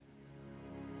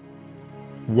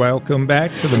Welcome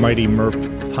back to the Mighty Merp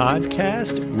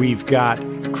podcast. We've got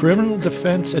criminal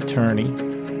defense attorney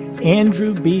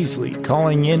Andrew Beasley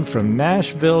calling in from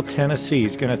Nashville, Tennessee.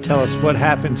 He's going to tell us what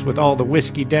happens with all the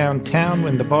whiskey downtown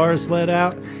when the bars let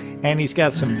out. And he's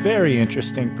got some very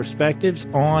interesting perspectives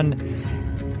on,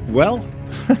 well,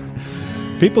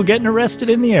 people getting arrested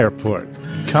in the airport,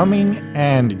 coming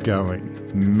and going.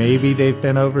 Maybe they've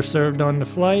been overserved on the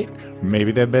flight.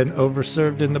 Maybe they've been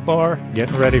overserved in the bar,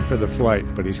 getting ready for the flight.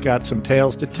 But he's got some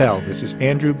tales to tell. This is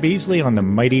Andrew Beasley on the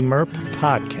Mighty Merp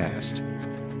podcast.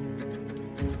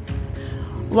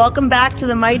 Welcome back to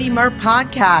the Mighty Merp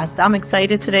podcast. I'm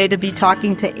excited today to be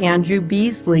talking to Andrew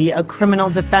Beasley, a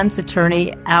criminal defense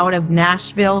attorney out of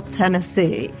Nashville,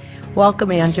 Tennessee.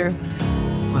 Welcome, Andrew.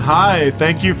 Hi,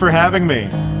 thank you for having me.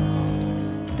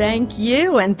 Thank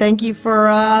you, and thank you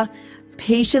for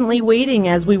patiently waiting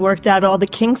as we worked out all the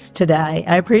kinks today.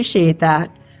 I appreciate that.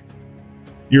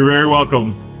 You're very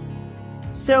welcome.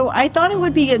 So I thought it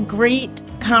would be a great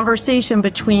conversation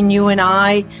between you and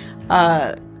I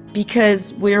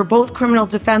because we are both criminal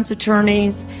defense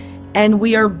attorneys and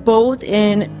we are both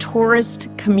in tourist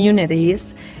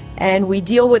communities, and we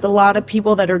deal with a lot of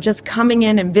people that are just coming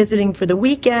in and visiting for the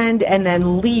weekend and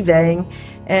then leaving.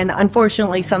 And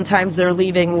unfortunately, sometimes they're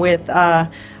leaving with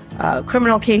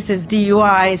criminal cases,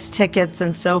 DUIs, tickets,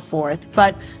 and so forth.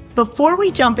 But before we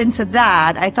jump into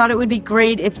that, I thought it would be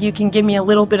great if you can give me a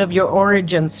little bit of your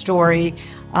origin story,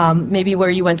 maybe where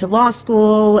you went to law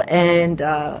school and,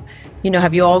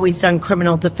 have you always done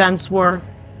criminal defense work,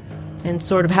 and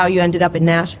sort of how you ended up in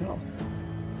Nashville?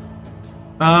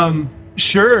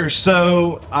 Sure.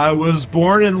 So I was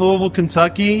born in Louisville,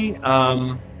 Kentucky.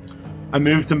 I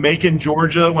moved to Macon,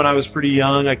 Georgia when I was pretty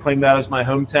young. I claimed that as my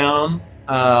hometown.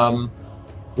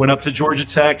 Went up to Georgia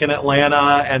Tech in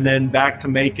Atlanta and then back to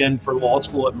Macon for law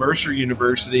school at Mercer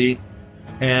University.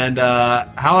 And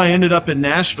how I ended up in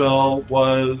Nashville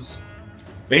was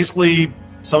basically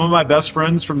some of my best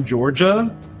friends from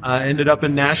Georgia ended up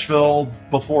in Nashville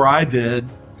before I did.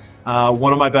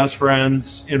 One of my best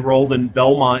friends enrolled in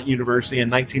Belmont University in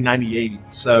 1998.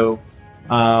 So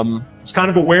I was kind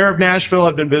of aware of Nashville.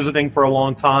 I've been visiting for a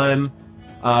long time.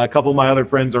 A couple of my other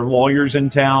friends are lawyers in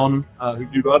town who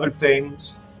do other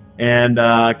things, and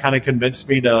kind of convinced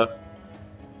me to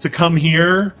come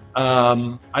here.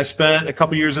 I spent a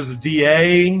couple years as a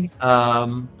DA,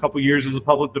 a couple years as a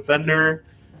public defender,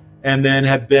 and then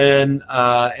have been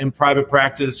in private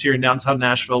practice here in downtown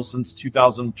Nashville since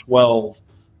 2012,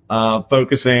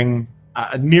 focusing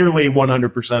nearly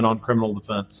 100% on criminal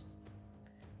defense.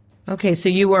 Okay, so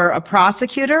you were a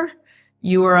prosecutor,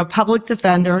 you were a public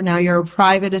defender, now you're a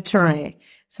private attorney.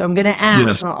 So I'm going to ask,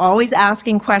 Yes. I'm always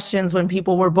asking questions when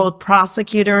people were both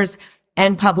prosecutors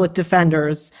and public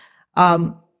defenders.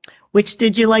 Which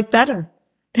did you like better?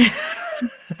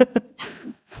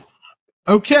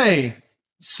 Okay,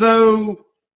 so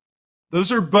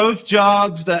those are both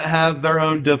jobs that have their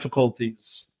own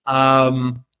difficulties.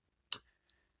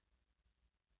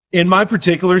 In my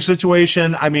particular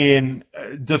situation, I mean,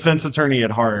 defense attorney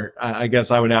at heart, I guess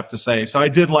I would have to say. So I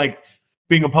did like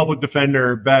being a public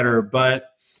defender better, but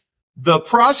the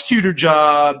prosecutor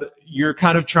job, you're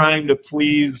kind of trying to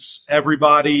please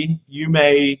everybody. You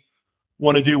may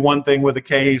want to do one thing with a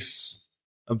case,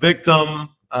 a victim,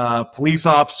 a police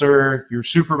officer, your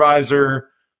supervisor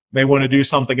may want to do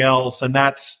something else, and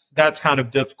that's kind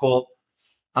of difficult.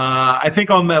 I think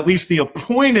on at least the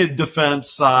appointed defense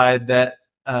side, that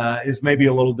is maybe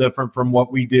a little different from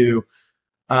what we do.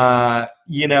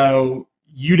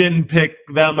 You didn't pick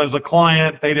them as a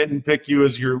client; they didn't pick you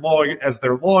as your lawyer, as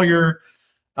their lawyer,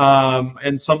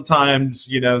 and sometimes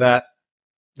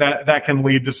that can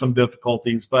lead to some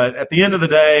difficulties. But at the end of the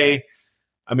day,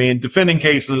 I mean, defending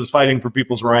cases, fighting for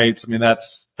people's rights. I mean,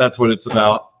 that's what it's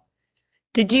about.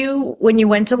 Did you, when you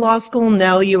went to law school,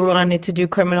 know you wanted to do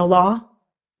criminal law?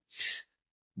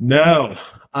 No.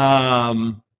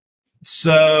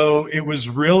 So it was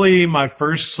really my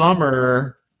first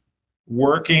summer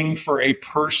working for a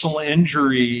personal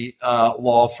injury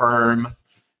law firm,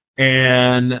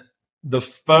 and the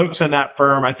folks in that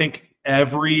firm, I think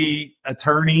every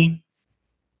attorney,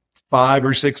 5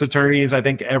 or 6 attorneys, I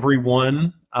think every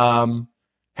one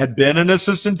had been an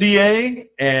assistant DA,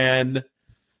 and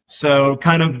so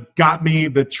kind of got me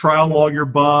the trial lawyer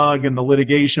bug and the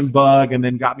litigation bug, and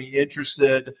then got me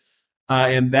interested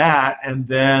in that. And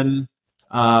then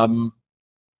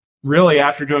really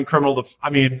after doing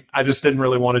I just didn't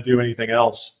really want to do anything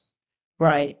else.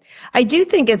 Right. I do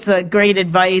think it's a great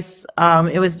advice.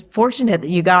 It was fortunate that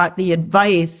you got the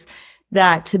advice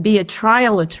that to be a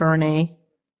trial attorney,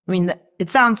 I mean, it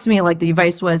sounds to me like the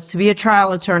advice was to be a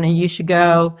trial attorney, you should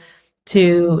go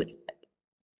to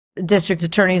the district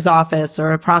attorney's office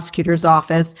or a prosecutor's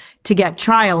office to get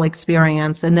trial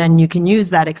experience, and then you can use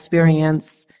that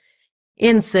experience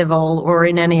in civil or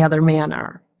in any other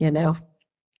manner,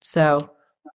 So,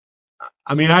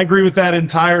 I mean, I agree with that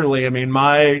entirely. I mean,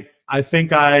 I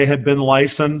think I had been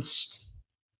licensed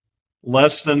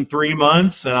less than 3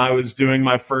 months, and I was doing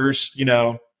my first,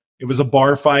 it was a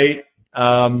bar fight,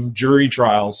 jury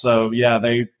trial. So yeah,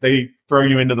 they throw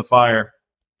you into the fire.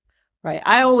 Right.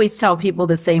 I always tell people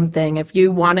the same thing. If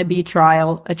you want to be a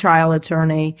trial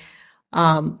attorney,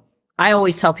 I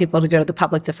always tell people to go to the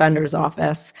public defender's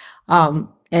office.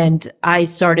 And I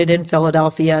started in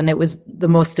Philadelphia, and it was the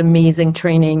most amazing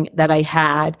training that I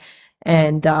had.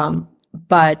 And,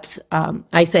 but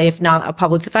I say, if not a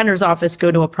public defender's office, go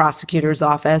to a prosecutor's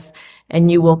office, and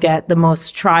you will get the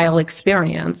most trial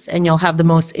experience, and you'll have the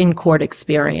most in-court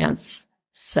experience.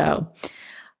 So,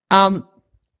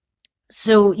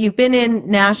 so you've been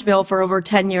in Nashville for over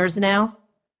 10 years now?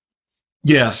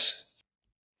 Yes.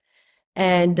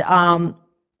 And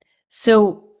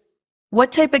so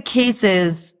what type of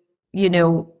cases,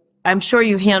 I'm sure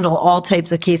you handle all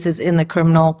types of cases in the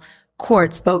criminal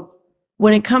courts, but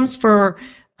when it comes for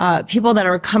people that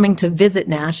are coming to visit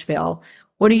Nashville,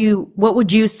 what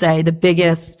would you say the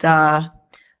biggest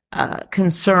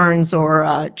concerns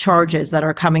or charges that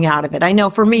are coming out of it? I know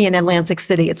for me in Atlantic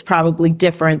City, it's probably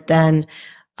different than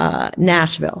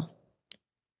Nashville.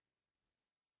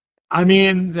 I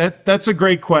mean, that's a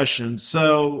great question.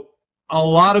 So a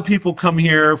lot of people come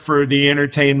here for the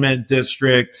entertainment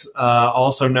district,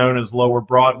 also known as Lower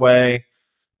Broadway.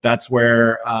 That's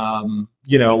where, a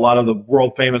lot of the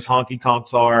world famous honky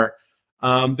tonks are.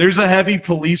 There's a heavy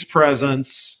police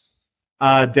presence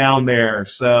down there.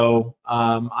 So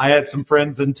I had some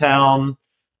friends in town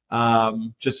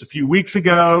just a few weeks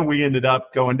ago. We ended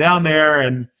up going down there,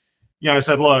 and I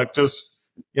said, look, just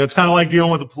it's kind of like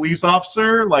dealing with a police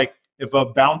officer. Like, if a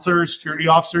bouncer, security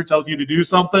officer tells you to do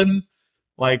something,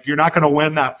 like, you're not going to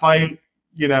win that fight,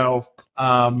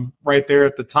 right there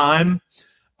at the time.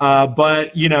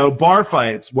 But bar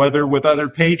fights, whether with other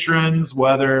patrons,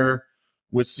 whether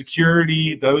with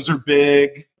security, those are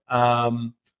big.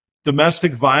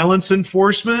 Domestic violence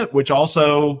enforcement, which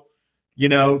also,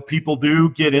 people do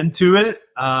get into it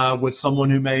with someone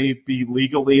who may be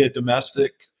legally a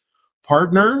domestic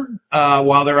partner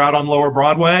while they're out on Lower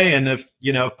Broadway. And if,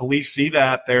 police see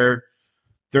that, they're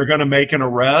going to make an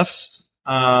arrest.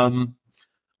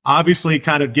 Obviously,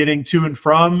 kind of getting to and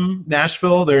from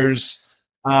Nashville, there's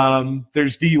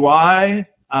DUI.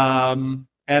 And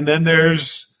then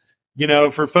there's,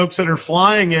 for folks that are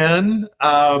flying in,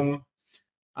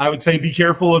 I would say be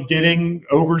careful of getting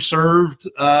overserved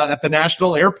at the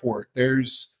Nashville airport.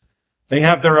 They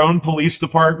have their own police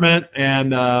department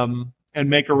and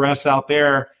make arrests out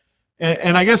there.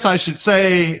 And I guess I should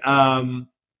say,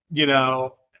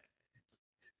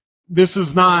 this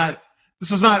is not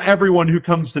everyone who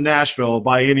comes to Nashville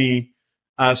by any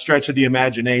stretch of the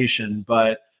imagination,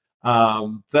 but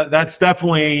that's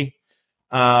definitely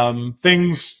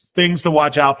things to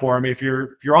watch out for. I mean, if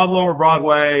you're on Lower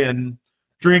Broadway and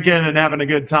drinking and having a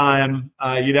good time,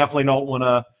 you definitely don't want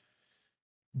to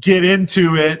get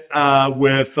into it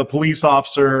with a police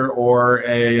officer or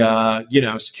a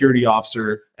security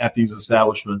officer at these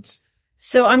establishments.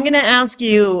 So I'm going to ask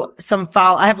you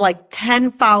I have like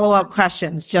 10 follow-up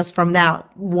questions just from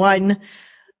that one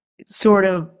sort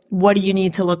of, what do you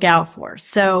need to look out for?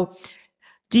 So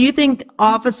do you think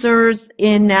officers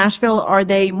in Nashville, are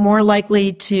they more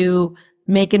likely to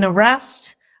make an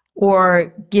arrest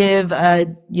or give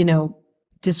a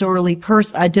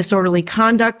disorderly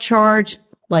conduct charge,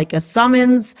 like a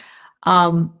summons?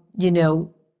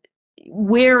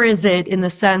 Where is it in the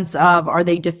sense of, are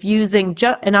they diffusing?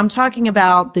 And I'm talking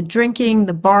about the drinking,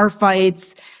 the bar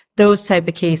fights, those type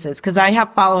of cases, because I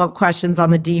have follow-up questions on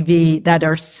the DV that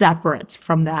are separate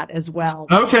from that as well.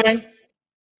 Okay.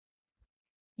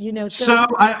 So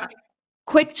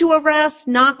quick to arrest,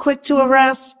 not quick to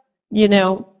arrest,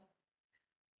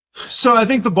 So I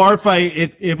think the bar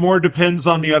fight, it more depends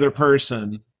on the other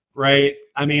person, right?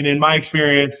 I mean, in my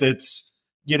experience, it's,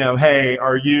 hey,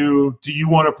 do you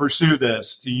want to pursue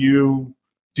this? Do you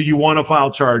want to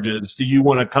file charges? Do you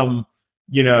want to come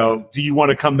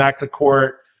back to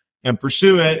court and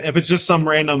pursue it? If it's just some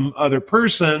random other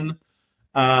person,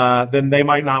 then they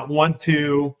might not want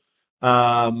to.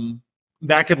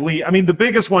 That could lead. I mean, the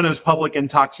biggest one is public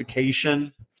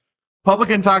intoxication. Public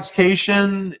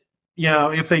intoxication,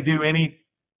 if they do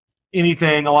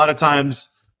anything, a lot of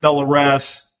times they'll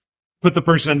arrest, put the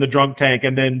person in the drunk tank,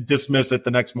 and then dismiss it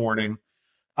the next morning.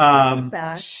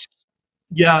 Yeah.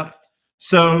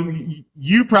 So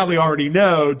you probably already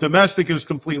know domestic is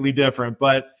completely different,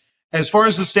 but as far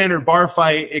as the standard bar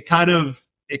fight, it kind of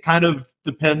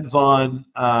depends on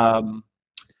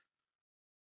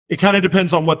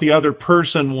what the other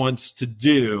person wants to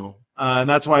do, and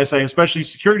that's why I say, especially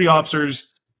security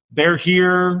officers, they're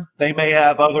here. They may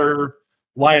have other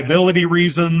liability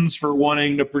reasons for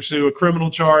wanting to pursue a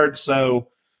criminal charge, so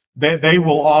they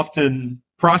will often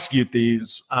prosecute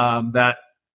these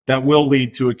that will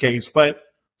lead to a case. But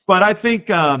I think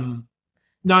no,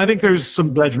 I think there's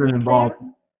some judgment involved.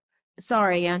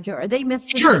 Sorry, Andrew. Are they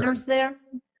misdemeanors there?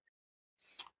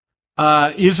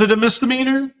 Is it a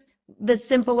misdemeanor? The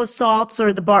simple assaults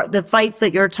or the fights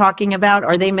that you're talking about,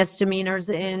 are they misdemeanors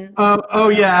in? Oh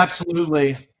yeah,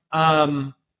 absolutely.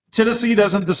 Tennessee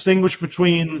doesn't distinguish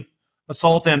between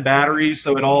assault and battery,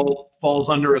 so it all falls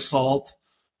under assault.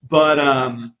 But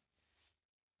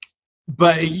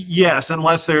yes,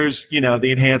 unless there's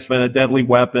the enhancement, a deadly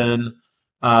weapon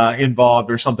involved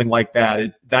or something like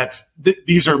that,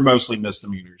 these are mostly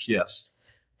misdemeanors. Yes.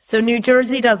 So New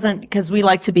Jersey doesn't, because we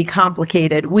like to be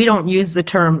complicated, we don't use the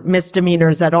term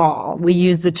misdemeanors at all. We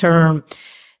use the term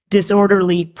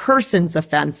disorderly persons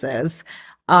offenses.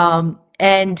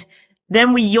 And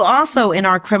then you also in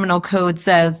our criminal code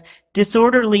says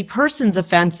disorderly persons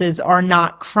offenses are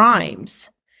not crimes,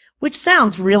 which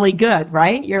sounds really good,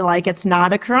 right? You're like, it's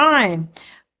not a crime.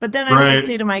 But then I always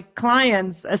say to my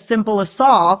clients, a simple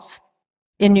assault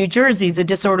in New Jersey is a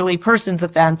disorderly persons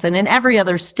offense. And in every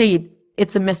other state,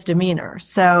 it's a misdemeanor.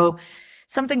 So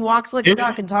something walks like a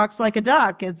duck and talks like a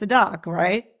duck. It's a duck,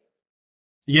 right?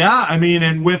 Yeah, I mean,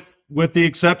 and with the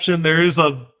exception, there is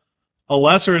a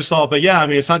lesser assault, but yeah, I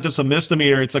mean, it's not just a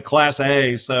misdemeanor; it's a Class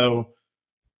A. So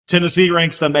Tennessee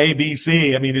ranks them A, B,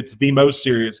 C. I mean, it's the most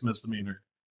serious misdemeanor.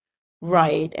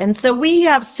 Right, and so we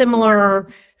have similar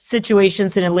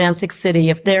situations in Atlantic City.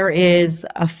 If there is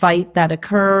a fight that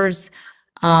occurs,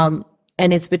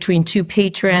 and it's between two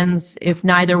patrons, if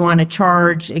neither want to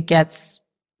charge,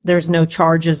 there's no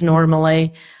charges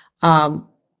normally.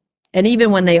 And even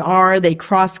when they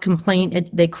cross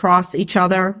each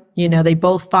other, they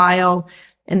both file.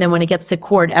 And then when it gets to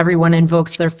court, everyone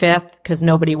invokes their fifth because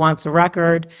nobody wants a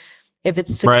record. If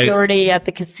it's security at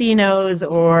the casinos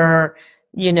or,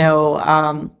 at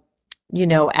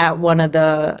one of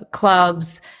the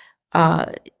clubs,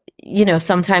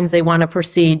 sometimes they want to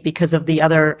proceed because of the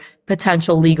other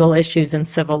potential legal issues and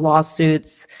civil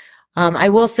lawsuits. I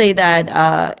will say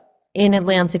that in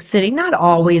Atlantic City, not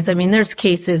always. I mean, there's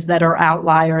cases that are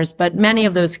outliers, but many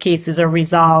of those cases are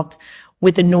resolved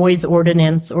with a noise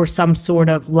ordinance or some sort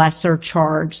of lesser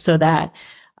charge so that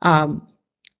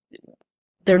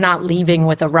they're not leaving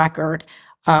with a record.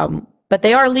 But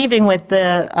they are leaving with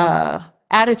the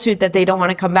attitude that they don't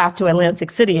want to come back to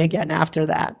Atlantic City again after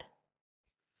that.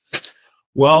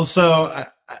 Well, so,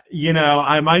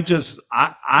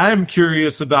 I'm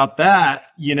curious about that,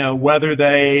 whether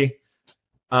they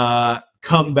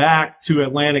come back to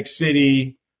Atlantic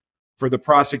City for the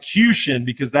prosecution,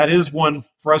 because that is one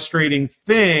frustrating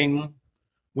thing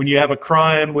when you have a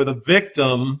crime with a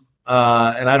victim.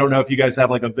 And I don't know if you guys have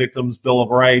like a victim's bill of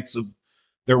rights of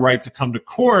their right to come to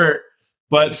court,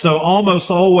 but so almost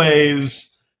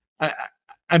always,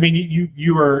 I mean,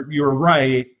 you are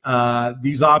right.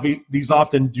 These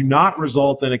often do not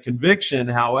result in a conviction.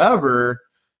 However,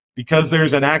 because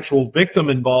there's an actual victim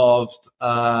involved,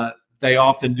 they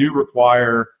often do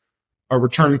require a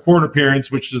return court appearance,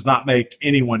 which does not make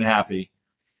anyone happy.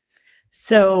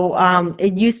 So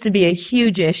it used to be a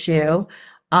huge issue,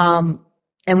 and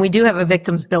we do have a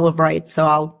victim's bill of rights. So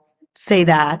I'll say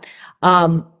that,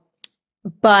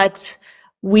 but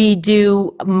we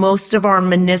do most of our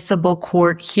municipal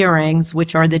court hearings,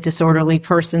 which are the disorderly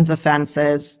persons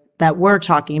offenses that we're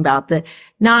talking about,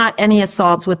 not any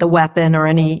assaults with a weapon or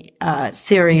any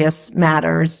serious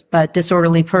matters, but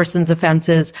disorderly persons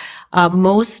offenses.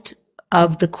 Most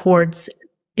of the courts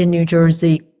in New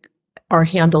Jersey are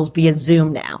handled via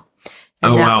Zoom now.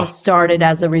 And that was started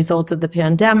as a result of the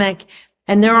pandemic.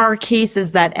 And there are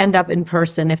cases that end up in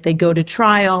person if they go to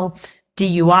trial,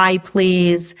 DUI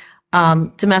pleas.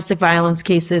 Domestic violence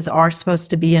cases are supposed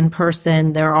to be in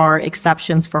person. There are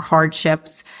exceptions for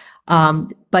hardships.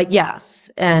 But yes,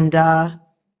 and I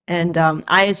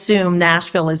assume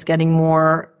Nashville is getting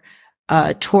more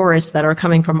tourists that are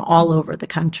coming from all over the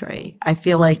country. I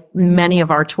feel like many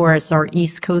of our tourists are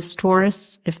East Coast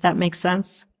tourists, if that makes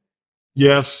sense.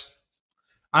 Yes.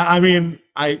 I mean,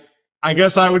 I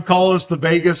guess I would call us the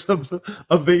Vegas of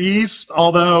the East,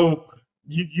 although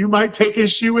you might take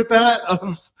issue with that,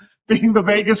 of being the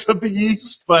Vegas of the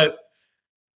East, but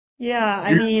yeah,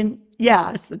 I mean,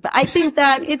 Yes. But I think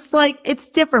that it's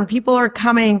different. People are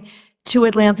coming to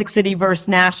Atlantic City versus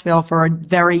Nashville for a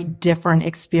very different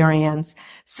experience.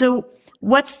 So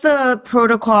what's the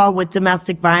protocol with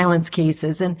domestic violence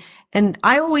cases? And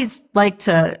I always like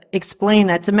to explain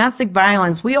that domestic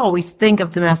violence, we always think of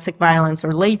domestic violence,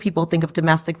 or lay people think of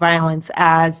domestic violence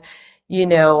as,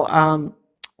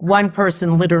 one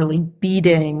person literally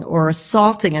beating or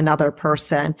assaulting another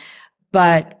person.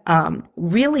 But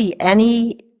really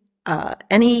any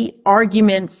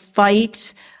argument,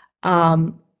 fight,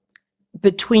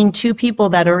 between two people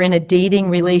that are in a dating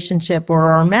relationship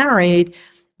or are married,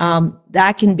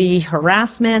 that can be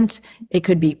harassment. It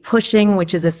could be pushing,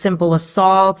 which is a simple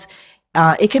assault.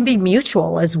 It can be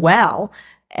mutual as well.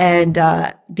 And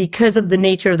because of the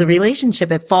nature of the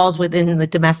relationship, it falls within the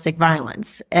domestic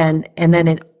violence. And then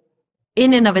it,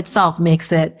 in and of itself,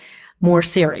 makes it more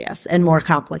serious and more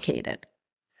complicated.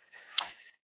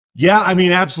 Yeah, I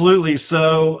mean, absolutely.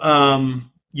 So,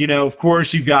 of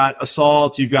course, you've got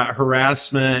assault, you've got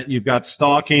harassment, you've got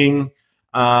stalking.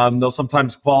 They'll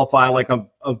sometimes qualify like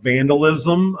a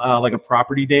vandalism, like a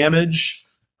property damage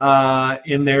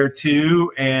in there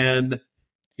too. And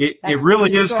it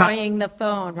really is destroying the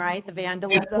phone, right? The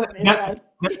vandalism.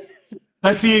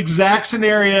 That's the exact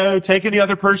scenario, taking the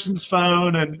other person's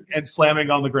phone and slamming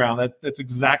on the ground. That's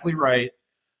exactly right.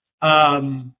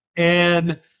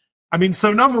 And I mean,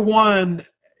 so number one,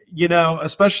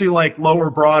 especially like Lower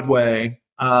Broadway,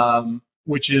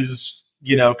 which is,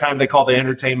 kind of they call the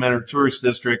entertainment or tourist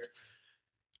district.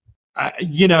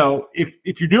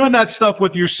 If you're doing that stuff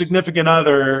with your significant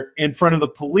other in front of the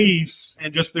police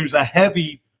and just there's a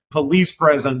heavy police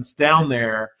presence down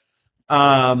there,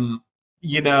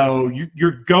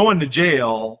 you're going to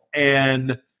jail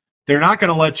and they're not going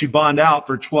to let you bond out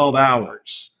for 12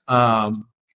 hours.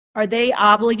 Are they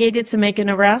obligated to make an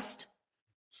arrest?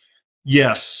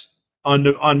 Yes,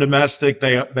 on domestic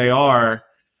they are,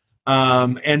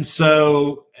 and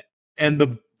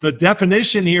the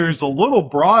definition here is a little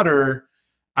broader.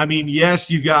 I mean,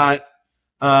 yes, you got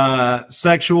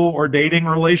sexual or dating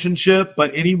relationship,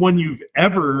 but anyone you've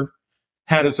ever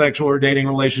had a sexual or dating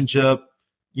relationship,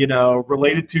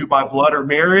 related to by blood or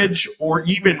marriage, or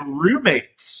even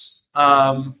roommates.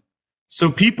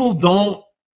 So people don't.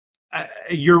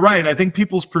 You're right. I think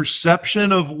people's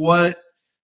perception of what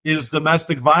is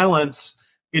domestic violence,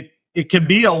 it can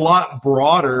be a lot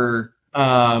broader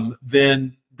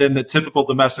than the typical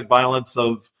domestic violence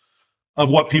of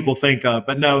what people think of.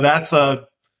 But no,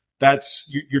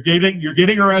 you're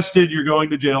getting arrested, you're going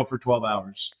to jail for 12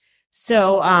 hours.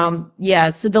 So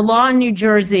so the law in New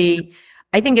Jersey,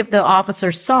 I think if the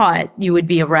officer saw it, you would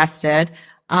be arrested.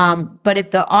 But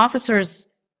if the officers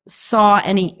saw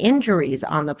any injuries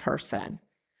on the person,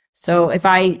 so if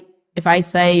I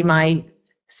say my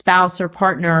spouse or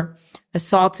partner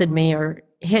assaulted me or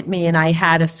hit me and I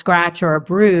had a scratch or a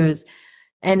bruise,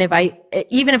 and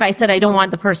even if I said I don't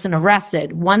want the person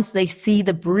arrested, once they see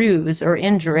the bruise or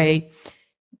injury,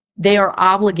 they are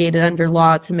obligated under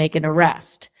law to make an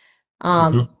arrest.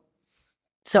 So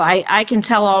I can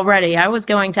tell already. I was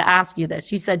going to ask you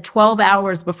this. You said 12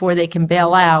 hours before they can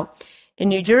bail out. In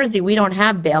New Jersey, we don't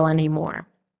have bail anymore.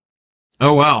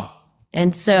 Oh, wow.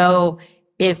 And so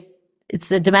if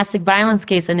it's a domestic violence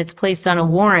case and it's placed on a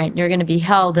warrant, you're going to be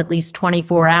held at least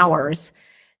 24 hours.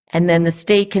 And then the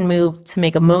state can move to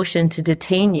make a motion to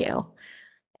detain you.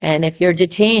 And if you're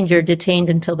detained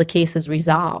until the case is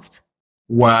resolved.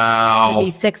 Wow. It could be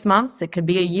 6 months. It could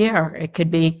be a year. It could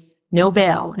be no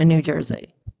bail in New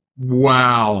Jersey.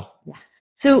 Wow.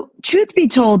 So truth be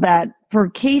told, that for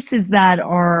cases that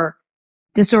are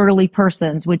disorderly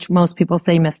persons, which most people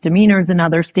say misdemeanors in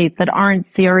other states that aren't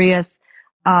serious,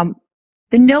 the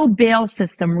no bail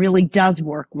system really does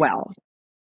work well.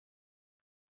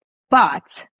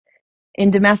 But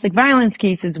in domestic violence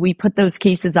cases, we put those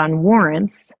cases on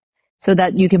warrants so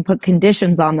that you can put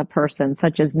conditions on the person,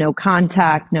 such as no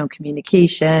contact, no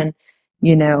communication,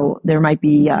 there might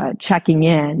be checking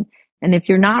in. And if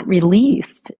you're not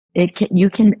released, you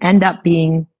can end up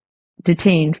being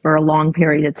detained for a long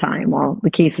period of time while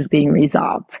the case is being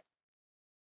resolved.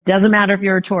 Doesn't matter if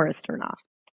you're a tourist or not.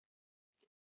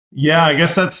 Yeah, I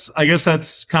guess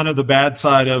that's kind of the bad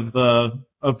side of the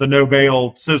no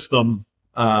bail system.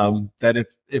 That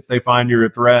if they find you're a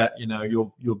threat,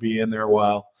 you'll be in there a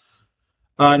while.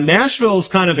 Nashville's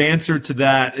kind of answer to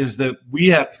that is that we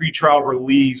have pretrial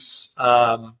release,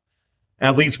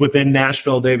 at least within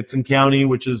Nashville, Davidson County,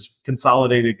 which is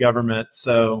consolidated government.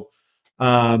 So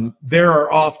there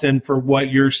are often, for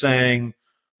what you're saying,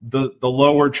 the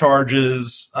lower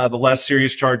charges, the less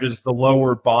serious charges, the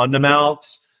lower bond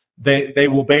amounts, they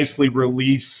will basically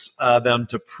release them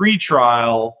to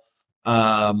pretrial,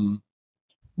 in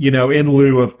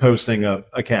lieu of posting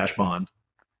a cash bond.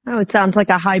 Oh, it sounds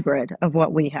like a hybrid of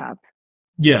what we have.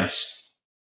 Yes.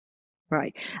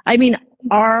 Right. I mean,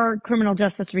 our criminal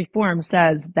justice reform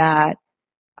says that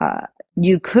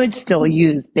you could still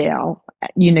use bail.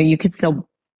 You could still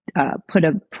put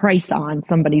a price on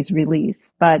somebody's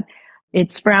release, but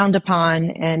it's frowned upon,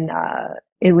 and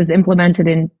it was implemented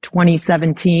in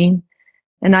 2017.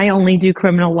 And I only do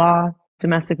criminal law,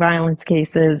 domestic violence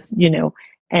cases,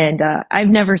 and I've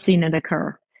never seen it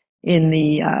occur in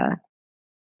the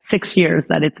 6 years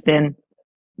that it's been,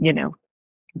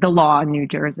 the law in New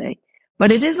Jersey.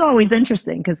 But it is always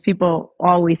interesting because people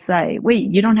always say,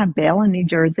 wait, you don't have bail in New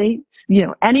Jersey?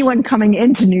 Anyone coming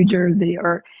into New Jersey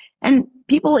and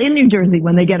people in New Jersey,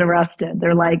 when they get arrested,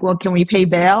 they're like, well, can we pay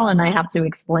bail? And I have to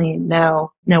explain,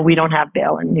 no, we don't have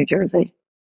bail in New Jersey.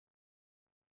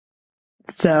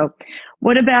 So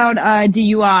what about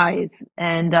DUIs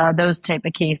and those type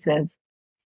of cases?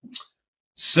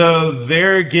 So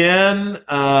there again,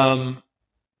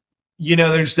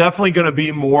 there's definitely going to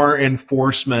be more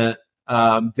enforcement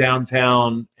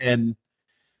downtown. And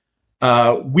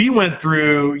we went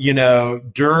through,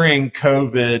 during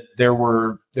COVID, there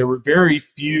were very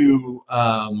few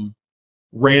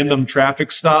random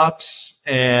traffic stops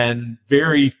and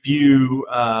very few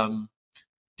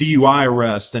DUI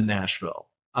arrests in Nashville.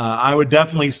 I would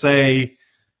definitely say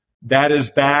that is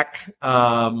back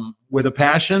with a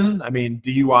passion. I mean,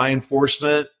 DUI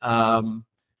enforcement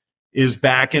is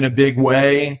back in a big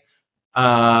way.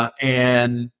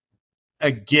 And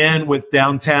again, with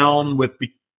downtown,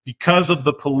 because of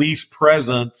the police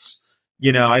presence,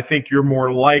 I think you're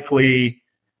more likely,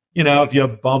 if you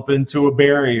bump into a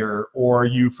barrier or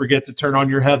you forget to turn on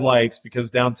your headlights because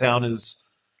downtown is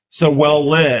so well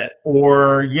lit,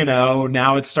 or,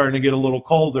 now it's starting to get a little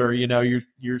colder,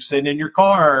 you're sitting in your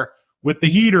car with the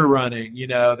heater running,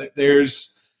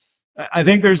 I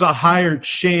think there's a higher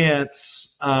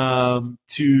chance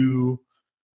to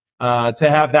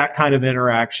have that kind of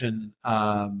interaction,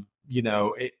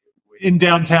 in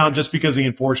downtown, just because the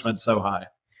enforcement's so high.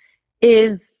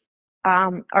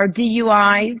 Are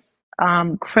DUIs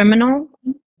criminal,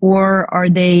 or are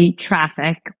they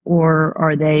traffic, or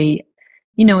are they,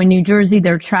 in New Jersey,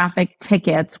 they're traffic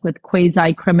tickets with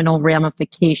quasi-criminal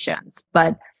ramifications,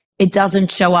 but it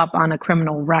doesn't show up on a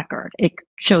criminal record. It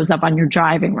shows up on your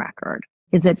driving record.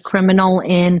 Is it criminal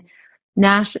in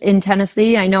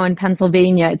Tennessee? I know in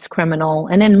Pennsylvania it's criminal,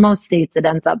 and in most states it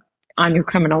ends up on your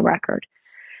criminal record.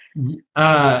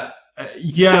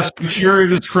 Yes, for sure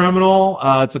it is criminal.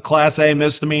 It's a Class A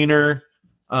misdemeanor.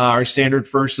 Our standard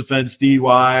first offense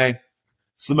DUI.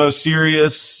 It's the most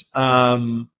serious,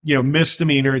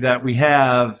 misdemeanor that we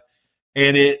have,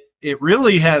 and it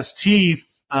really has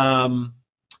teeth.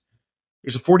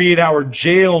 There's a 48-hour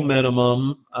jail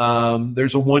minimum.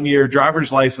 There's a 1-year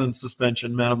driver's license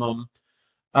suspension minimum.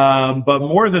 But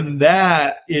more than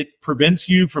that, it prevents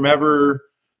you from ever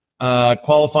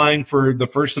qualifying for the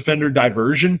first offender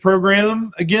diversion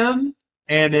program again.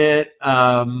 And it,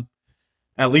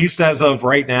 at least as of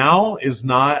right now, is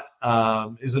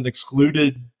an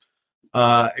excluded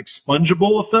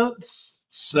expungable offense.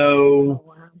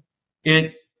 So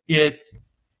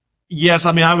yes,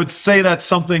 I mean, I would say that's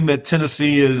something that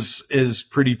Tennessee is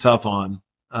pretty tough on.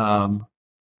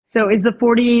 So is the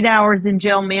 48 hours in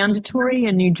jail mandatory?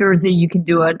 In New Jersey, you can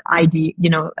do an ID,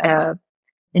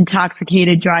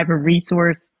 intoxicated driver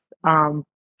resource,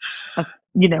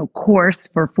 course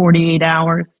for 48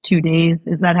 hours, 2 days.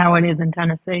 Is that how it is in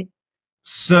Tennessee?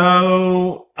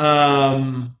 So,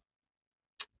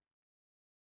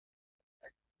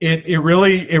 it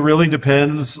really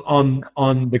depends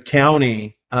on the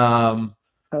county.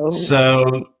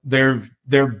 So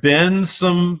there've been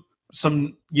some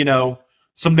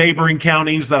neighboring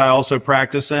counties that I also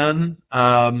practice in,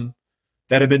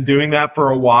 that have been doing that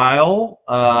for a while.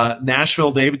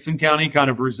 Nashville, Davidson County kind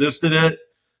of resisted it.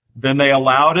 Then they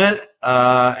allowed it.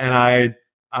 And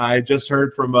I just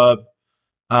heard from a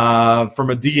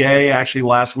DA actually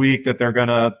last week that they're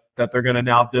gonna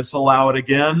now disallow it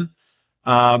again.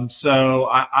 So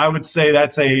I would say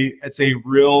that's a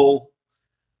real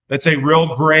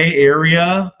gray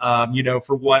area,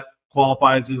 for what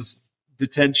qualifies as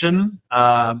detention.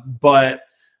 But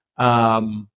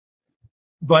no,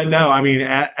 I mean,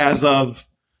 as of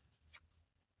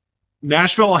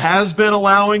Nashville has been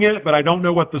allowing it, but I don't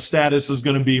know what the status is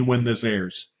going to be when this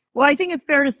airs. Well, I think it's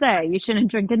fair to say you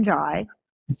shouldn't drink and drive,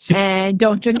 and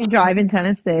don't drink and drive in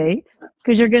Tennessee,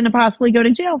 because you're going to possibly go to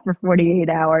jail for 48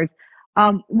 hours.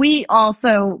 We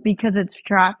also, because it's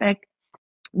traffic,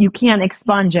 you can't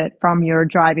expunge it from your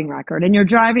driving record. And your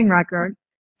driving record,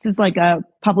 this is like a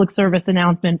public service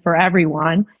announcement for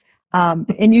everyone.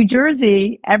 In New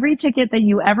Jersey, every ticket that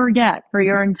you ever get for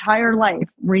your entire life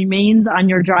remains on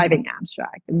your driving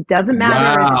abstract. It doesn't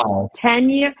matter if it's 10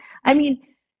 years. I mean,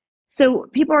 so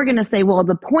people are going to say, well,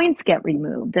 the points get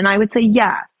removed. And I would say,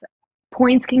 yes,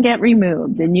 points can get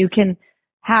removed and you can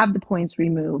have the points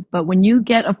removed. But when you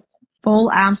get a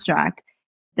full abstract,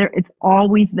 it's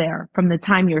always there from the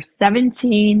time you're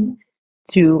 17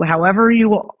 to however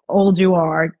old you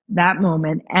are, that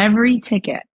moment, every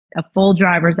ticket, a full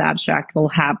driver's abstract will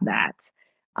have that.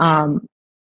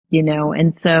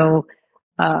 And so,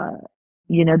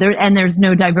 there's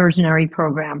no diversionary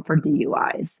program for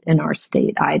DUIs in our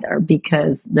state either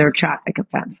because they're traffic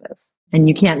offenses and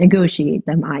you can't negotiate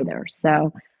them either.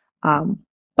 So,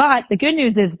 but the good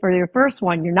news is for your first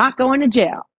one, you're not going to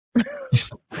jail.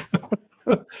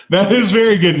 That is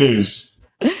very good news.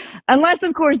 Unless,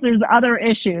 of course, there's other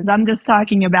issues. I'm just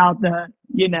talking about the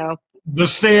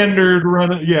standard run.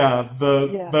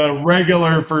 The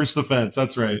regular first offense.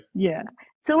 That's right. Yeah.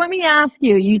 So let me ask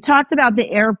you, you talked about the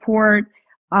airport.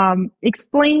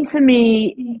 Explain to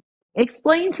me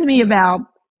about,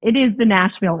 it is the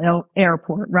Nashville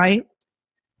airport, right?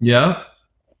 Yeah.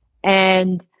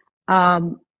 And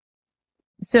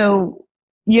so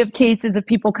you have cases of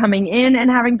people coming in and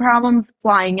having problems,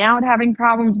 flying out having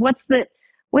problems. What's the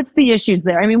issues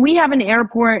there? I mean, we have an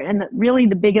airport, and really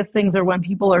the biggest things are when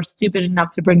people are stupid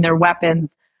enough to bring their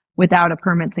weapons without a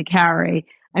permit to carry.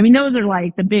 I mean, those are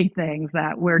like the big things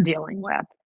that we're dealing with.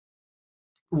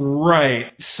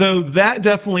 Right. So that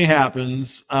definitely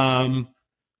happens.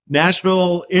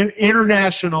 Nashville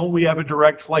International, we have a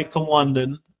direct flight to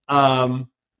London, and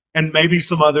maybe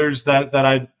some others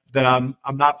that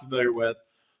I'm not familiar with.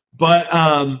 But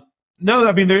no,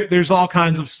 I mean there's all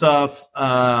kinds of stuff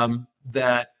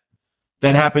that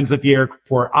happens at the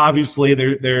airport. Obviously,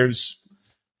 there's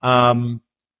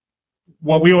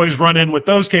what we always run in with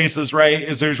those cases, right?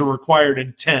 Is there's a required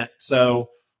intent.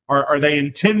 So are they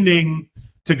intending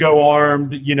to go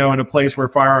armed, in a place where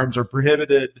firearms are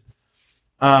prohibited?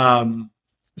 But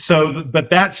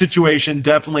that situation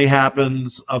definitely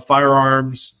happens of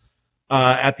firearms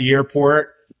at the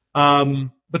airport.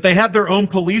 But they have their own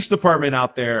police department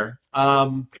out there.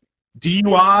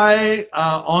 DUI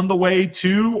on the way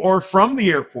to or from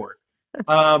the airport.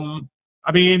 I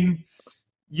mean,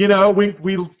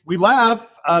 we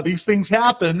laugh. These things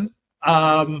happen.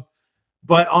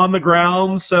 But on the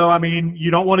ground, so I mean,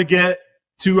 you don't want to get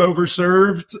too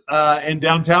overserved in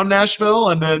downtown Nashville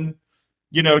and then,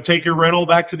 take your rental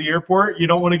back to the airport. You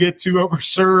don't want to get too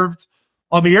overserved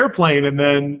on the airplane and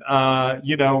then,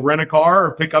 rent a car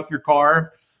or pick up your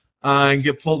car and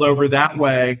get pulled over that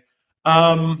way.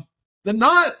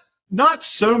 Not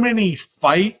so many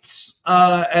fights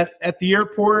at the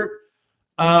airport.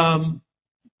 I'll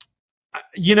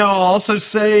also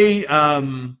say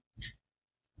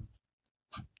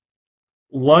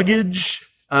luggage.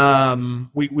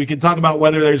 We can talk about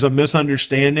whether there's a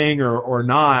misunderstanding or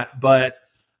not, but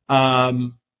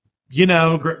grabbing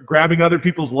other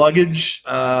people's luggage.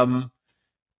 I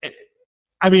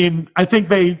mean, I think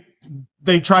they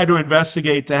try to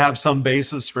investigate to have some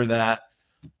basis for that.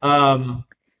 I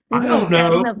don't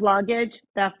know. Theft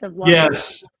of luggage.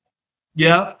 Yes.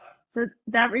 Yeah. So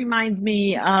that reminds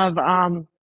me of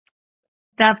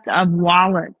theft of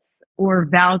wallets or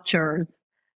vouchers.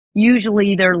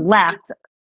 Usually they're left.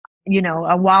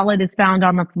 A wallet is found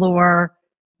on the floor.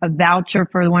 A voucher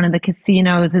for one of the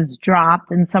casinos is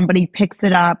dropped and somebody picks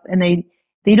it up and they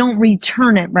don't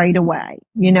return it right away,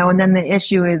 and then the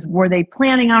issue is, were they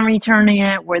planning on returning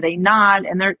it? Were they not?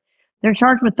 And they're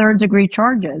charged with third degree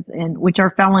charges, which are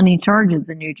felony charges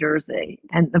in New Jersey.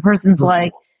 And the person's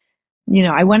like,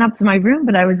 I went up to my room,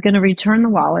 but I was going to return the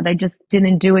wallet. I just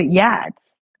didn't do it yet.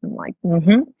 I'm like,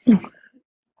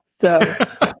 So.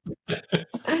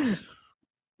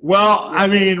 Well, I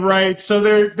mean, right. So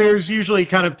there's usually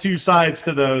kind of two sides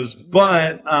to those,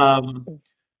 but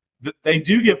they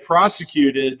do get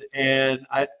prosecuted. And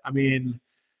I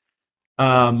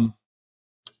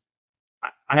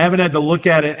haven't had to look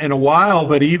at it in a while,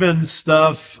 but even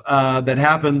stuff that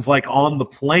happens like on the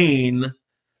plane.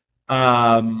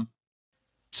 So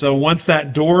once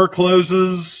that door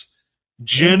closes,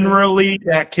 generally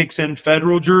that kicks in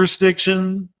federal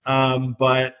jurisdiction.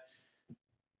 But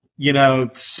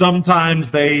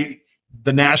sometimes the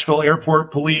Nashville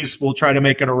Airport Police will try to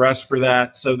make an arrest for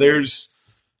that. So there's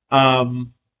all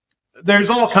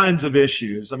kinds of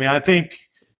issues. I mean, I think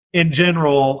in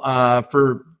general,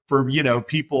 for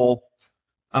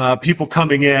people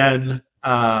coming in,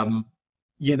 again,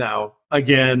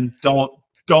 don't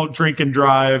don't drink and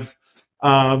drive.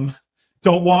 Don't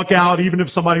walk out even if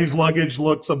somebody's luggage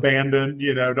looks abandoned.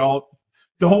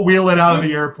 Don't wheel it out of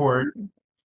the airport.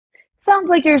 Sounds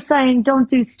like you're saying don't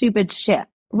do stupid shit,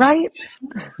 right?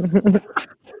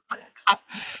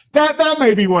 That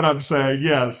may be what I'm saying,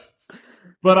 yes.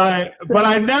 But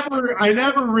I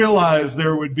never realized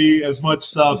there would be as much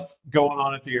stuff going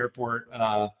on at the airport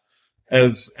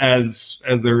as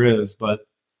there is, but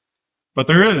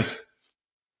there is.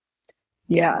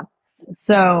 Yeah.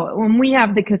 So when we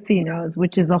have the casinos,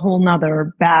 which is a whole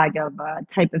nother bag of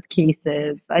type of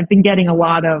cases, I've been getting a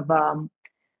lot of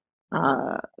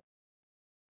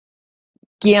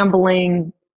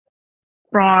gambling,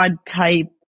 fraud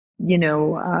type,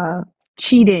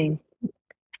 cheating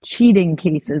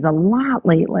cases a lot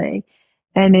lately.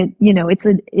 And it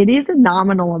is a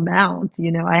nominal amount.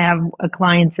 I have a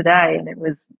client today and it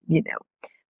was,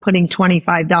 putting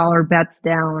 $25 bets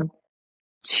down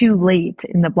too late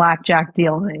in the blackjack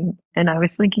dealing. And I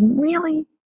was thinking, really?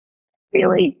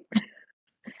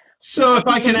 So if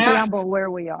I can gamble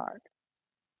where we are.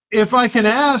 If I can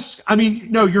ask, I mean,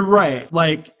 no, you're right.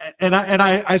 Like, and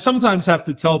I sometimes have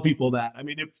to tell people that. I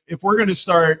mean, if we're going to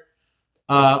start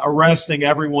arresting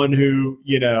everyone who,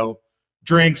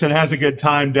 drinks and has a good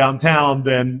time downtown,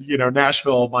 then,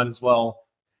 Nashville might as well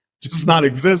just not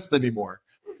exist anymore.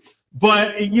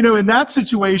 But, in that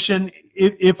situation,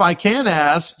 if I can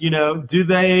ask, do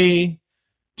they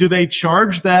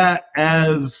charge that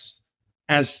as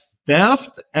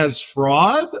theft, as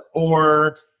fraud,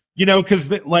 or, because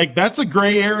that's a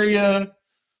gray area.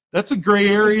 That's a gray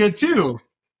area too.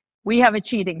 We have a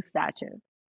cheating statute.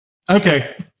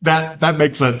 Okay, that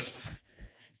makes sense.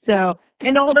 So,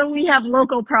 and although we have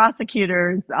local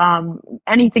prosecutors,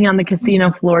 anything on the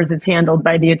casino floors is handled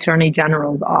by the Attorney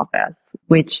General's office,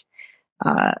 which,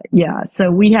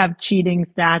 so we have cheating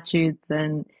statutes,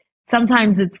 and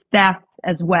sometimes it's theft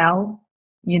as well.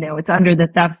 It's under the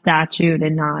theft statute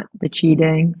and not the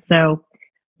cheating. So,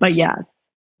 but yes,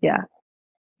 yeah.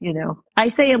 I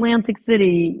say Atlantic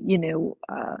City,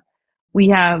 we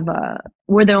have,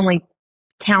 we're the only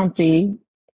county.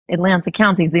 Atlantic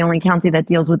County is the only county that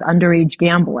deals with underage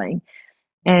gambling.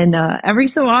 And every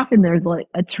so often there's like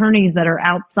attorneys that are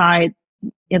outside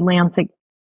Atlantic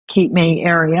Cape May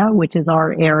area, which is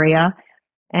our area.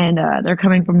 And they're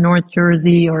coming from North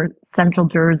Jersey or Central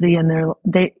Jersey, and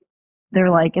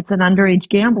they're like, it's an underage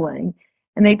gambling.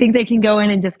 And they think they can go in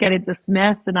and just get it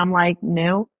dismissed. And I'm like,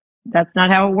 no, that's not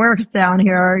how it works down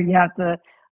here. You have to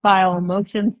file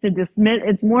motions to dismiss.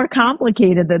 It's more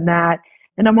complicated than that.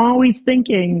 And I'm always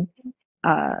thinking,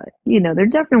 there are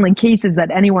definitely cases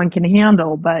that anyone can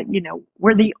handle, but,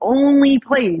 we're the only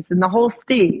place in the whole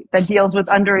state that deals with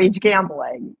underage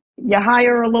gambling. You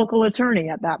hire a local attorney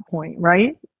at that point,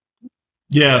 right?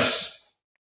 Yes.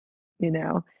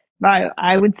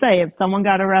 I would say if someone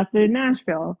got arrested in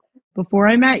Nashville, before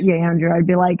I met you, Andrew, I'd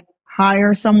be like,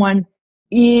 hire someone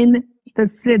in the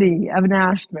city of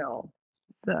Nashville.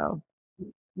 So.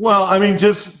 Well, I mean,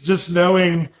 just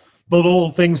knowing the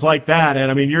little things like that. And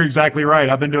I mean, you're exactly right.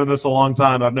 I've been doing this a long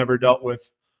time. I've never dealt with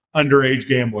underage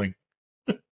gambling.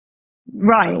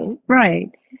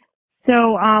 Right.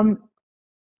 So,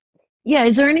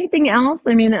 is there anything else?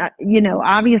 I mean,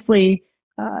 obviously,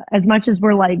 as much as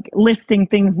we're like listing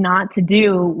things not to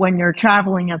do when you're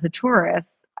traveling as a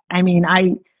tourist, I mean,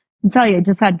 I can tell you, I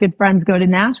just had good friends go to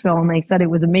Nashville and they said it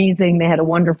was amazing. They had a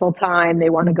wonderful time. They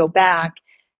want to go back.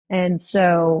 And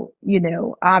so,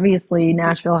 obviously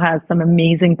Nashville has some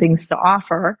amazing things to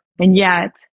offer. And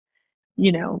yet,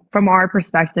 from our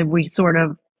perspective, we sort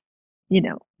of,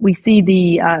 we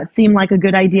see seem like a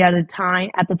good idea at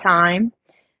the time.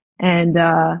 And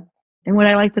what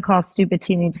I like to call stupid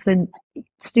teenage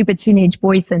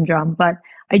boy syndrome. But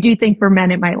I do think for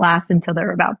men, it might last until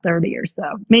they're about 30 or so,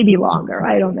 maybe longer.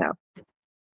 I don't know.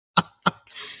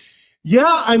 Yeah,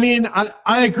 I mean,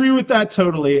 I agree with that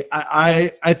totally.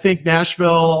 I think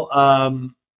Nashville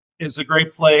is a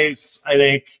great place. I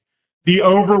think the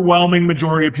overwhelming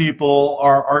majority of people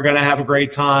are going to have a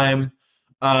great time.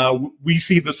 We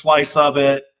see the slice of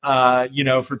it,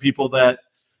 for people that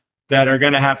are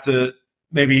going to have to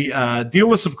maybe deal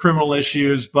with some criminal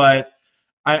issues. But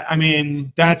I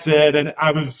mean, that's it. And I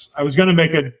was going to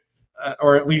make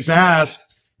or at least ask,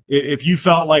 if you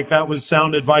felt like that was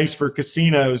sound advice for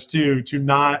casinos too, to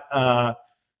not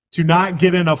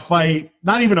get in a fight,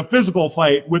 not even a physical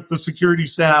fight, with the security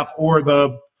staff or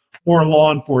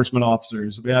law enforcement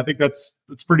officers. I mean, I think that's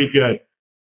pretty good.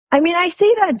 I mean, I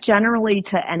say that generally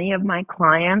to any of my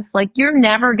clients. Like, you're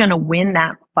never going to win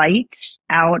that fight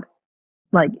out.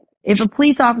 Like, if a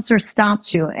police officer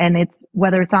stops you, and it's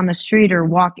whether it's on the street or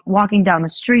walking down the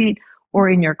street, or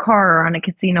in your car or on a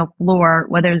casino floor,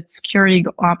 whether it's a security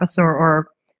officer or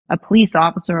a police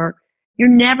officer, you're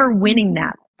never winning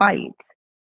that fight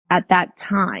at that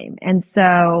time. And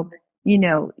so,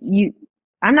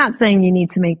 I'm not saying you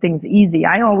need to make things easy.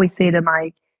 I always say to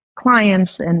my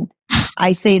clients, and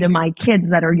I say to my kids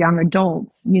that are young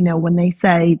adults, when they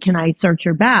say, can I search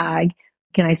your bag?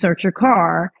 Can I search your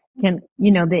car?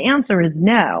 The answer is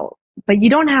no, but you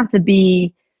don't have to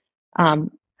be,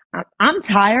 I'm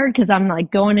tired because I'm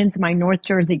like going into my North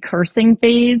Jersey cursing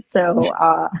phase. So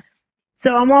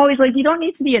I'm always like, you don't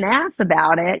need to be an ass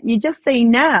about it. You just say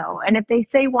no. And if they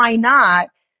say, why not?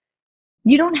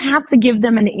 You don't have to give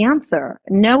them an answer.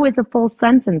 No is a full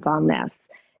sentence on this.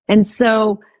 And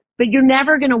so, but you're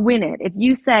never going to win it. If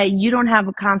you say you don't have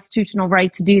a constitutional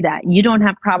right to do that, you don't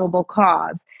have probable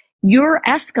cause, you're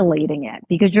escalating it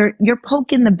because you're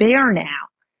poking the bear now.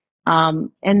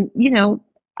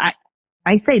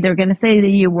 I say they're going to say to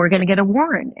you, we're going to get a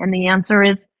warrant. And the answer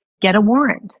is get a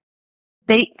warrant.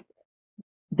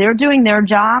 They're doing their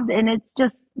job, and it's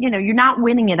just, you're not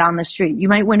winning it on the street. You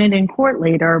might win it in court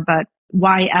later, but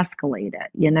why escalate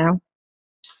it,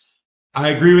 I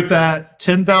agree with that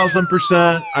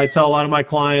 10,000%. I tell a lot of my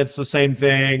clients the same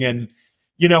thing. And,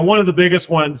 one of the biggest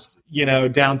ones,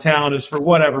 downtown is for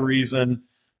whatever reason,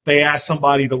 they ask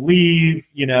somebody to leave,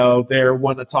 they're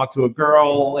wanting to talk to a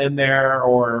girl in there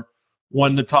or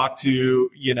wanting to talk to,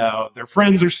 their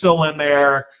friends are still in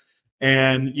there.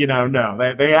 And,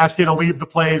 no, they ask you to leave the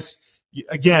place.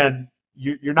 Again,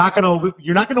 you're not going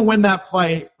to win that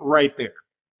fight right there.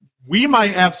 We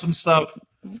might have some stuff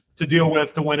to deal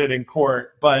with to win it in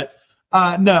court, but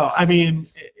no, I mean,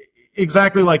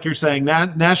 exactly like you're saying,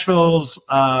 Nashville's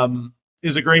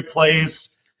is a great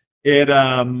place. It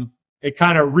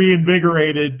kind of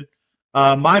reinvigorated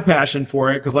my passion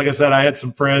for it because, like I said, I had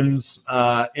some friends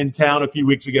in town a few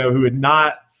weeks ago who had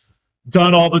not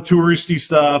done all the touristy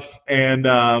stuff, and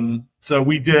so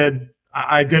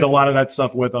I did a lot of that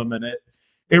stuff with them, and it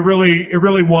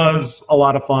really was a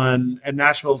lot of fun, and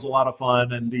Nashville's a lot of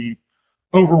fun, and the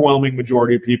overwhelming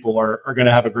majority of people are going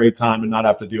to have a great time and not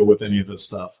have to deal with any of this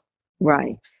stuff.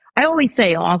 Right. I always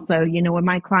say also, when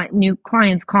my new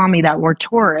clients call me that were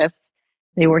tourists,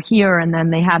 they were here and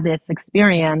then they had this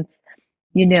experience,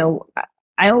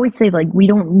 I always say, like, we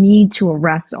don't need to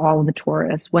arrest all of the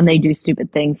tourists when they do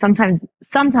stupid things. Sometimes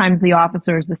the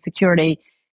officers, the security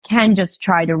can just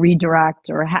try to redirect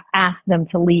or ask them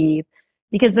to leave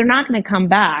because they're not going to come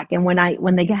back. And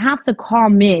when they have to call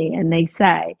me and they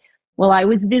say, well, I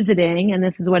was visiting and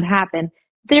this is what happened,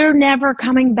 they're never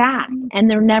coming back and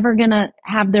they're never going to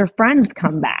have their friends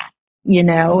come back, and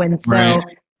so right.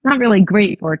 It's not really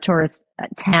great for a tourist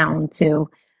town to,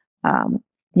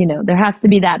 there has to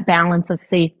be that balance of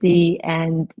safety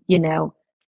and,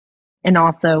 and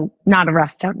also not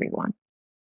arrest everyone.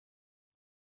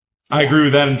 I agree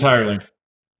with that entirely.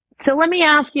 So let me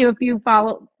ask you a few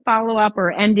follow up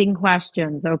or ending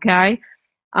questions. Okay.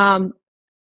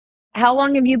 How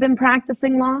long have you been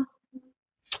practicing law?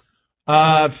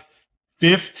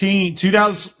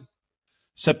 2000,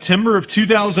 September of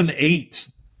 2008.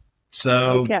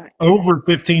 So over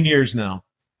 15 years now.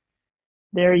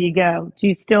 There you go. Do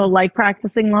you still like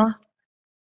practicing law?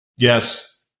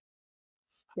 Yes,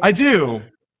 I do.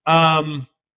 I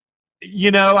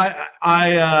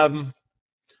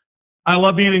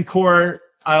love being in court.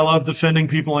 I love defending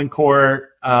people in court.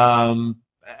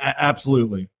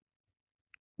 Absolutely.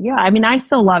 Yeah, I mean, I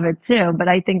still love it too, but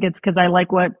I think it's because I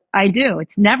like what I do.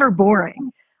 It's never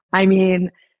boring. I mean,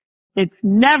 it's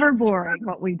never boring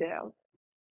what we do.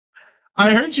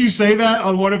 I heard you say that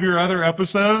on one of your other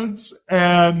episodes,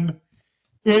 and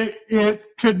it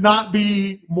could not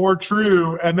be more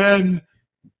true. And then,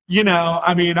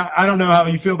 I mean, I don't know how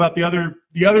you feel about the other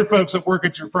folks that work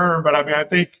at your firm, but I mean, I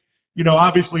think,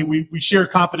 obviously we share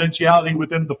confidentiality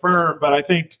within the firm, but I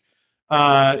think,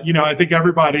 I think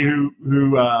everybody who's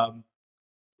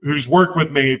worked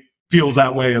with me feels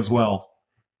that way as well.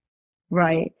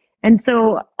 Right. And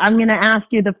so I'm going to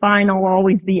ask you the final,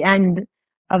 always the end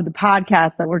of the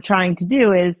podcast that we're trying to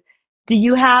do is, do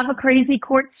you have a crazy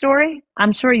court story?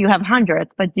 I'm sure you have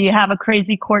hundreds, but do you have a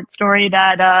crazy court story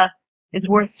that is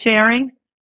worth sharing?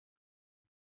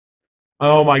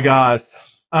 Oh my God.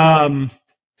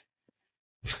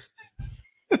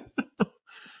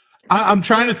 I'm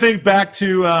trying to think back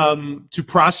to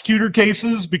prosecutor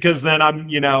cases because then I'm,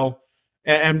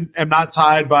 am not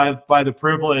tied by the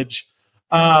privilege.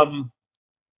 I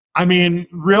mean,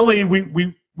 really,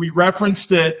 we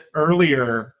referenced it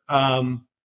earlier.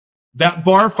 That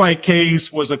bar fight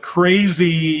case was the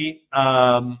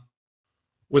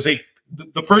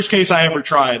first case I ever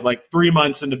tried, like 3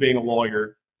 months into being a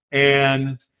lawyer.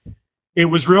 and it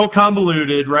was real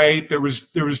convoluted, right? There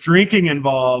was drinking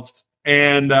involved,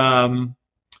 and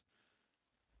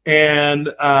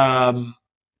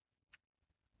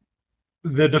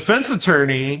the defense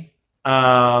attorney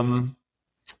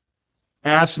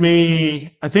asked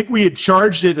me, I think we had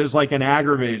charged it as like an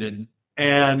aggravated,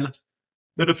 and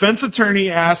the defense attorney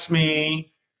asked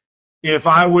me if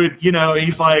I would,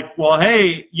 he's like, well,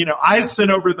 hey, I had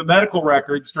sent over the medical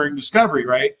records during discovery,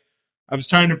 right? I was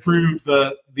trying to prove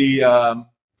the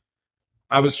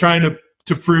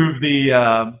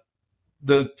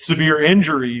severe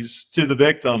injuries to the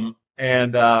victim,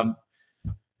 and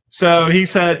so he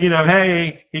said,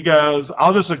 hey, he goes,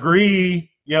 I'll just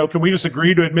agree, can we just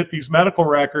agree to admit these medical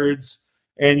records,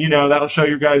 and that'll show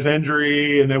your guy's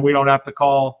injury, and then we don't have to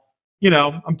call,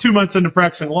 I'm 2 months into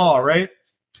practicing law, right?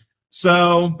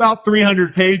 So about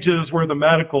 300 pages worth of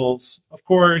medicals. Of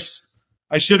course,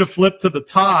 I should have flipped to the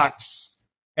tox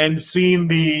and seen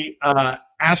the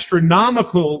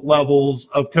astronomical levels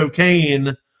of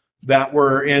cocaine that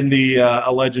were in the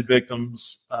alleged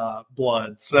victim's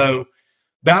blood. So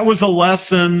that was a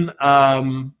lesson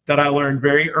that I learned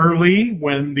very early.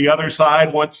 When the other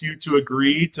side wants you to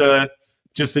agree to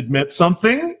just admit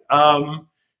something,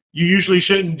 you usually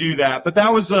shouldn't do that. But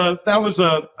that was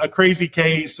a crazy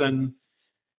case, and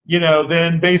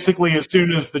then basically as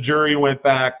soon as the jury went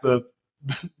back,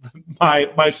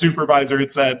 my supervisor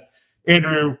had said,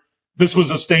 Andrew, this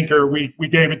was a stinker. We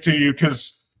gave it to you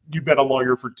because you've been a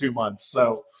lawyer for 2 months.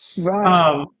 So,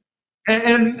 Right.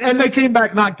 and they came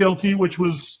back not guilty, which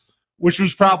was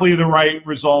probably the right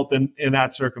result in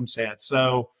that circumstance.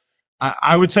 So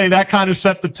I would say that kind of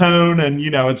set the tone, and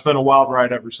it's been a wild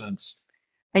ride ever since.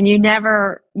 And you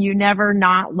never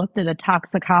not looked at a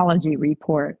toxicology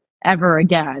report ever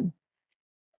again.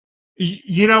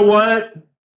 You know what?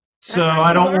 So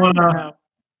I don't want to.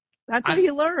 That's what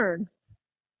you learn.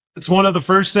 It's one of the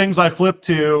first things I flipped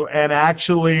to, and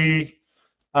actually,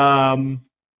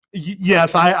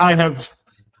 yes, I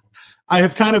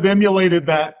have kind of emulated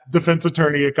that defense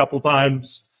attorney a couple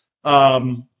times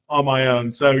on my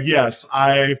own. So yes,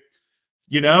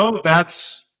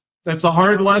 that's a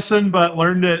hard lesson, but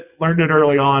learned it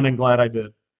early on, and glad I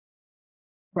did.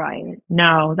 Right.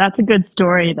 No, that's a good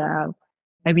story though.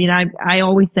 I mean, I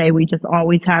always say we just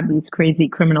always have these crazy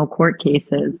criminal court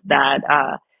cases that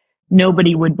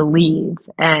nobody would believe.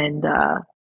 And, but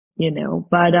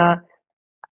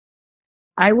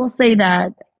I will say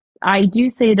that I do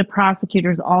say to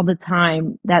prosecutors all the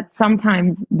time that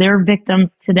sometimes their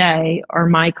victims today are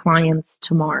my clients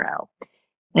tomorrow,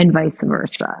 and vice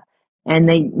versa. And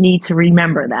they need to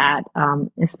remember that,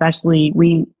 especially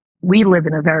we live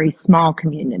in a very small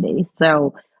community.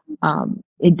 So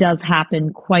it does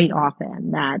happen quite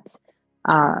often that,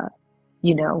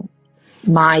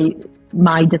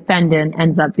 my defendant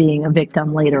ends up being a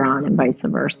victim later on, and vice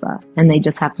versa. And they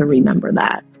just have to remember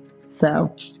that.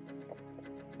 So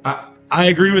I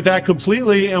agree with that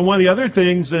completely. And one of the other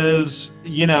things is,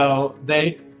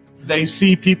 they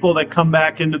see people that come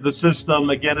back into the system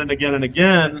again and again and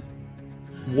again.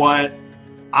 What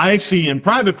I see in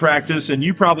private practice, and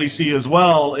you probably see as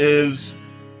well, is,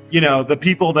 the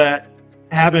people that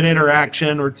have an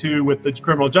interaction or two with the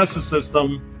criminal justice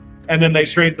system, and then they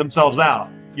straighten themselves out.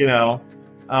 They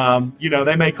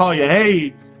may call you,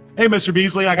 hey, Mr.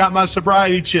 Beasley, I got my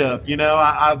sobriety chip.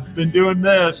 I've been doing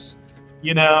this.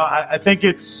 I think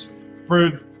it's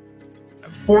for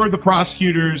the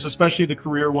prosecutors, especially the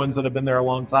career ones that have been there a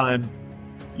long time.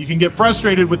 You can get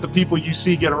frustrated with the people you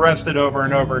see get arrested over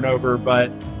and over and over,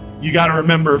 but you got to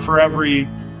remember for every,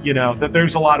 that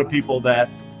there's a lot of people that,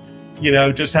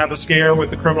 just have a scare with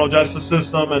the criminal justice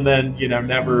system and then,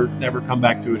 never come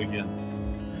back to it again.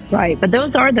 Right. But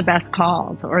those are the best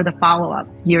calls, or the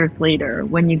follow-ups years later,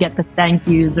 when you get the thank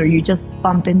yous, or you just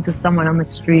bump into someone on the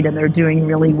street and they're doing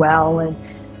really well.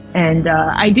 And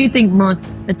I do think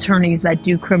most attorneys that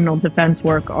do criminal defense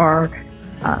work are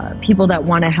people that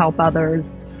want to help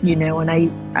others, and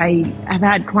I have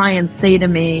had clients say to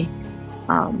me,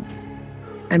 I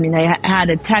had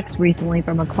a text recently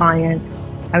from a client.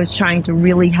 I was trying to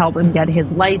really help him get his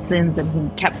license, and he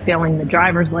kept failing the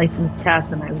driver's license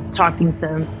test. And I was talking to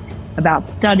him about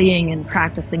studying and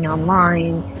practicing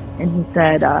online. And he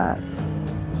said,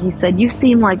 he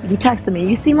texted me,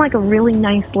 you seem like a really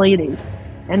nice lady.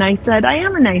 And I said, I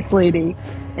am a nice lady.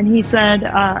 And he said,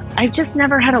 I've just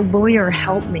never had a lawyer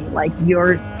help me like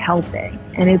you're helping.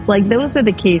 And it's like, those are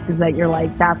the cases that you're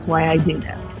like, that's why I do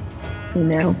this,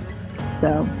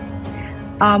 So,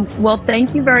 well,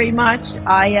 thank you very much.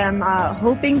 I am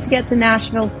hoping to get to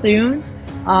Nashville soon.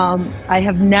 I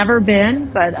have never been,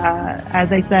 but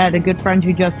as I said, a good friend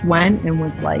who just went and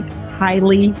was like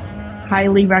highly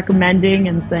recommending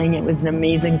and saying it was an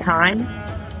amazing time.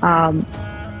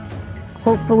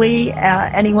 Hopefully,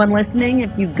 anyone listening,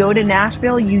 if you go to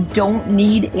Nashville, you don't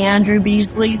need Andrew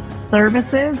Beasley's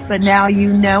services, but now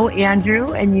you know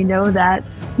Andrew and you know that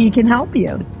he can help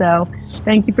you. So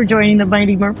thank you for joining the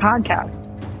Mighty Merp podcast.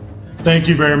 Thank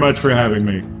you very much for having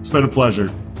me. It's been a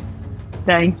pleasure.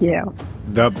 Thank you.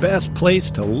 The best place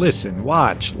to listen,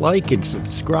 watch, like, and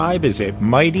subscribe is at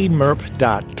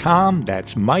mightymerp.com.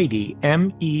 That's mighty,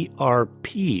 MERP.com.